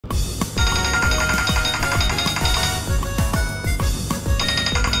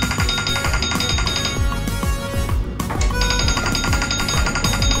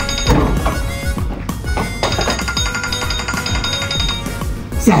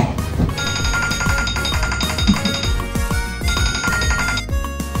Say.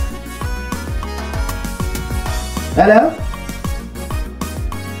 Hello?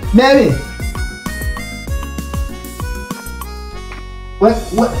 Baby? Where?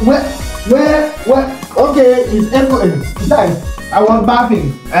 Okay, it's empty. Besides, I was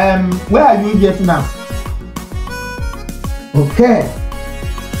bathing. Where are you getting now? Okay.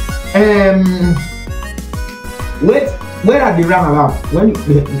 Where are the roundabout? When you,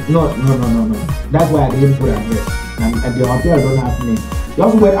 no. That's why I didn't put address. And at the hotel, I don't have name.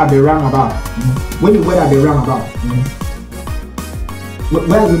 Just wait at the roundabout. When you wait at the roundabout.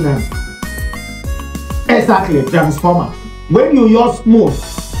 Where are you now? Exactly, transformer. When you just move,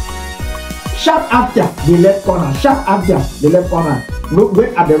 sharp after the left corner,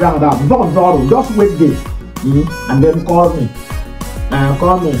 wait at the roundabout. Don't just wait there. And then call me.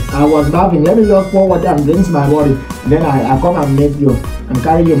 Call me. I was bathing. Let me just pour water and rinse my body. Then I come and meet you and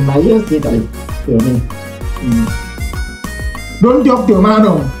carry you in my ears quickly. Don't talk to your man.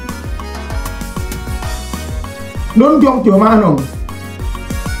 Don't talk to your man.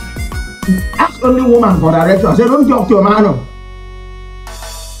 Ask only woman for direction. Say don't talk to your man.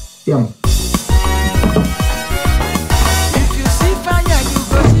 Yeah. If you see fire, you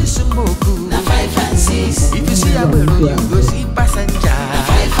go see smoke. Na 5 and 6. If you see a bird, you go see passenger. Na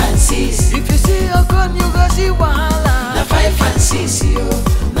 5 and 6. If you see Okon, you go see wahala. Na 5 and 6, yo.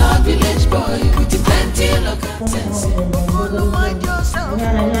 Na village boy with plenty local sense. Don't mind yourself.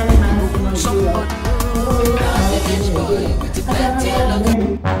 Somebody. Na village boy with plenty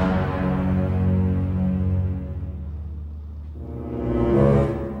local.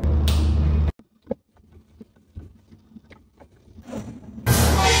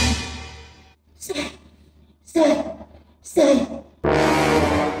 Say.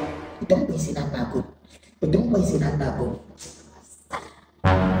 Don't waste that bago. Don't waste that bago.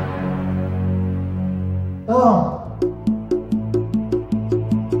 Oh.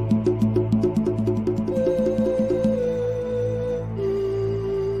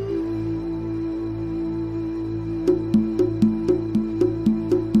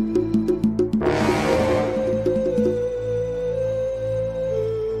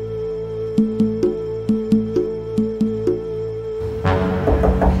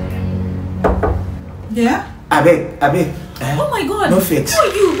 Yeah? Abeg. Oh my God. No fix. Who are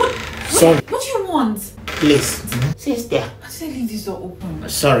you? Sorry. What do you want? Please. Sister. I said leave this door open.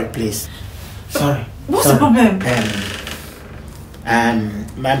 Sorry, please. Sorry. What's the problem?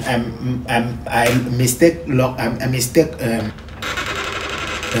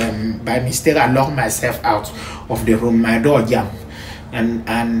 By mistake I locked myself out of the room. My door jammed, and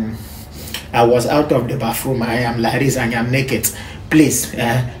I was out of the bathroom. I am like this. I am naked. Please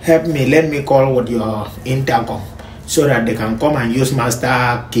help me. Let me call with your intercom so that they can come and use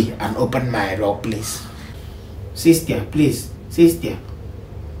master key and open my door, please. Sister, please. Sister.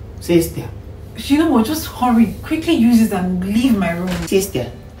 You know what? Just hurry. Quickly use it and leave my room.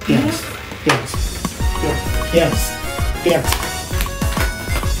 Sister. Yes.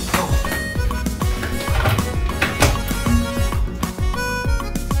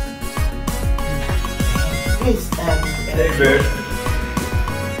 Please, hey, babe.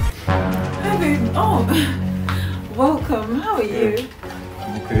 Hi, babe. Oh, welcome. How are you?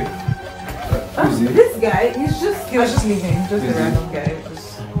 I'm okay. Who's he? This guy, he was just leaving. Just a random guy.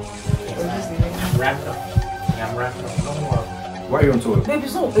 Just leaving. I'm wrapped up. Don't worry. Why are you on tour? Babe,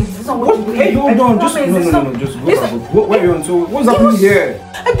 it's not what you believe. Hey, hold on. Just no. Just go. Why are you on tour? What's happening here?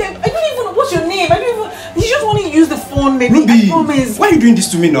 I don't even know what's your name. You just want to use the phone, maybe. Ruby, I promise. why are you doing this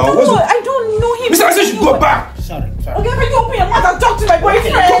to me now? I don't know him. Mr. I said you should go back. Sorry. Okay, can you open your mouth and talk to my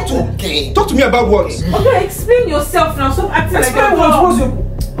boyfriend? Talk to me about what? Okay, explain yourself now. Stop acting like Explain a what's your...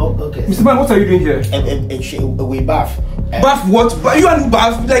 Oh, okay. Mr. Man, what are you doing here? We bath. Bath what? You and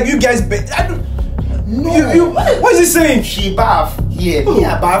bath? Like you guys I don't... No. What is he saying? She bath here. Me,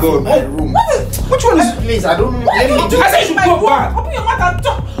 I bath in my room. Which one is... Please, I don't... I said you should go back. Open your mouth and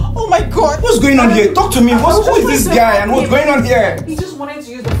talk. Oh my God. What's going on here? Talk to me. Who is this guy and what's going on here? He just wanted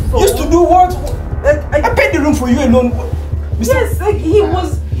to use the phone. Used to do what? I paid the room for you alone. Yes, like he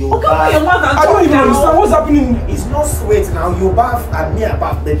was... Okay, open your mouth and talk. I don't even understand what's happening. It's not sweat now. You bath and me, I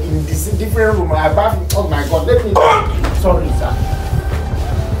bath in this different room. I bath. Oh my God. Let me... Sorry, sir.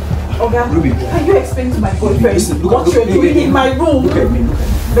 Okay. Ruby. Can you explain to my boyfriend Listen, what you're doing in my room? Look at me.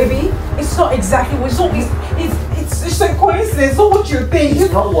 Baby, it's not exactly what it's a coincidence, not what you think.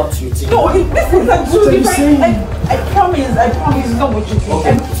 It's not what you think. No, this is a two different. I promise, it's not what you think.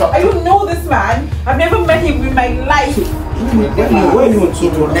 Okay, I don't know this man. I've never met him in my life. It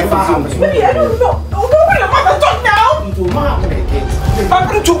will never happen. Baby, I don't know. Don't open your mouth and talk now. It will not happen again.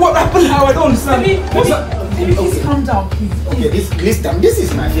 Happened to what happened? How? I don't understand. Baby, please calm down, please. Okay, this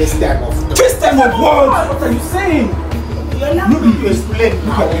is my first time of. First time of what? What are you saying? You allow me to explain. You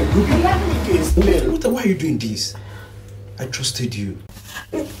allow me to explain. Why are you doing this? I trusted you.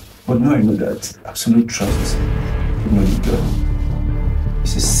 But now I know that absolute trust is not a job.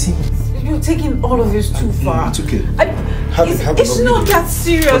 It's a sin. You're taking all of this too far. It's okay. It's not that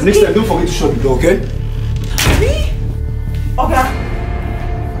serious. But next time, don't forget to shut the door, okay? Me? Okay.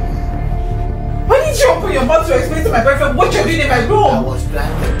 Why did you open your mouth to explain to my boyfriend what you're doing in my room? I was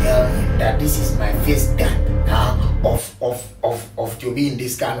trying to tell him that this is my first time to be in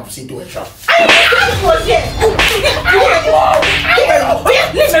this kind of situation. I didn't know you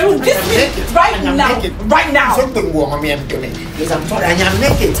leave my room. This minute, right now. Right now. Something wrong with me, I'm doing. Yes, I'm sorry, I am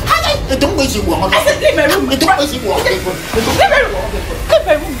naked. Don't waste your walk. I said leave my room. Don't waste your walk. Leave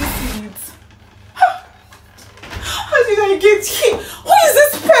my room this minute. How did I get here?